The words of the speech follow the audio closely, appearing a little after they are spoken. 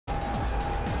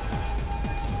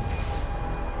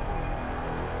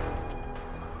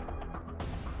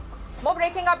More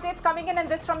breaking updates coming in, and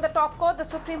this from the top court. The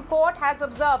Supreme Court has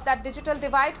observed that digital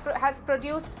divide has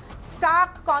produced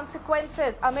stark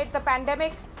consequences amid the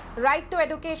pandemic. Right to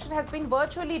education has been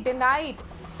virtually denied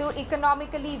to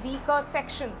economically weaker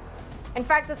section. In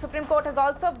fact, the Supreme Court has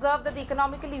also observed that the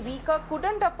economically weaker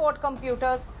couldn't afford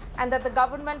computers and that the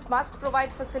government must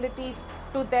provide facilities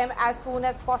to them as soon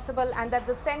as possible, and that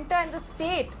the centre and the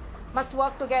state must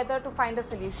work together to find a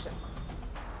solution.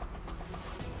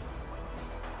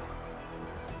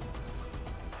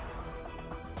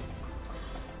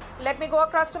 Let me go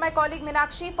across to my colleague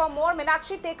Meenakshi for more.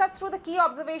 Meenakshi, take us through the key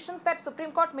observations that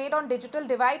Supreme Court made on digital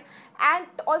divide, and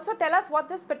also tell us what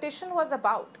this petition was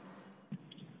about.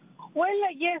 Well,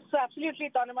 yes,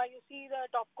 absolutely, Tanima. You see, the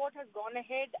top court has gone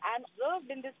ahead and observed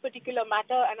in this particular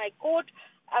matter, and I quote,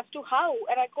 as to how,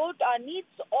 and I quote, needs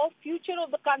of future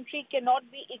of the country cannot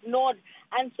be ignored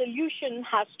and solution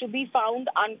has to be found,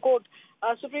 unquote.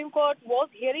 Supreme Court was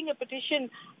hearing a petition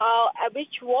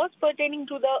which was pertaining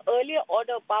to the earlier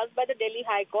order passed by the Delhi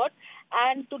High Court.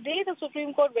 And today the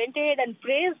Supreme Court went ahead and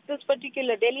praised this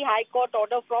particular Delhi High Court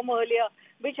order from earlier,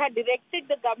 which had directed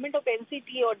the government of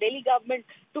NCT or Delhi government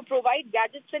to provide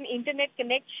gadgets and internet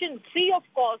connection free of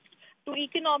cost to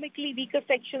economically weaker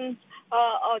sections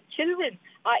children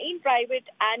in private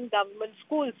and government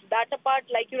schools. That apart,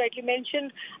 like you rightly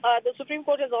mentioned, the Supreme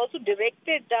Court has also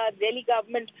directed Delhi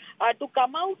government to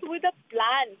come out with a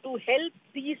plan to help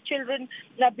these children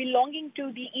belonging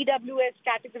to the EWS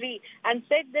category, and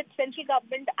said that central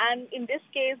government, and in this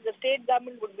case the state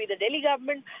government would be the Delhi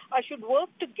government, should work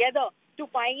together to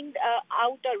find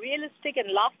out a realistic and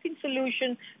lasting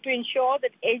solution to ensure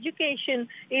that education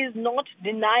is not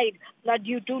denied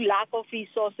due to lack of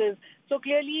resources. So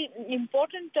clearly,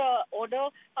 important order,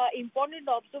 important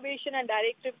observation and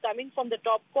directive coming from the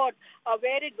top court,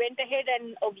 where it went ahead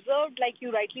and observed, like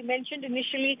you rightly mentioned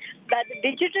initially, that the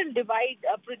digital divide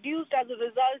produced as a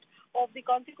result of the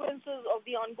consequences of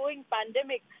the ongoing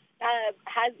pandemic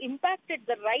has impacted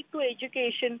the right to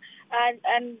education,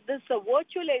 and this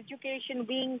virtual education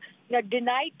being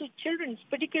denied to children,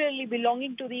 particularly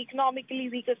belonging to the economically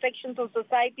weaker sections of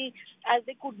society, as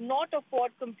they could not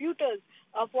afford computers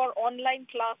for online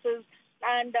classes.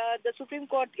 And the Supreme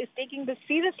Court is taking this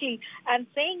seriously and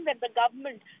saying that the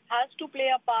government has to play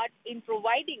a part in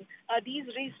providing these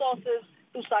resources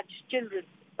to such children.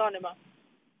 Tanima.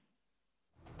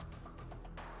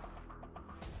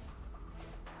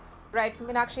 Right,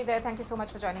 Meenakshi there, thank you so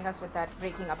much for joining us with that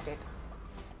breaking update.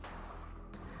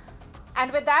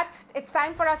 And with that, it's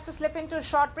time for us to slip into a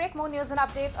short break. More news and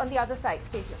updates on the other side.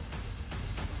 Stay tuned.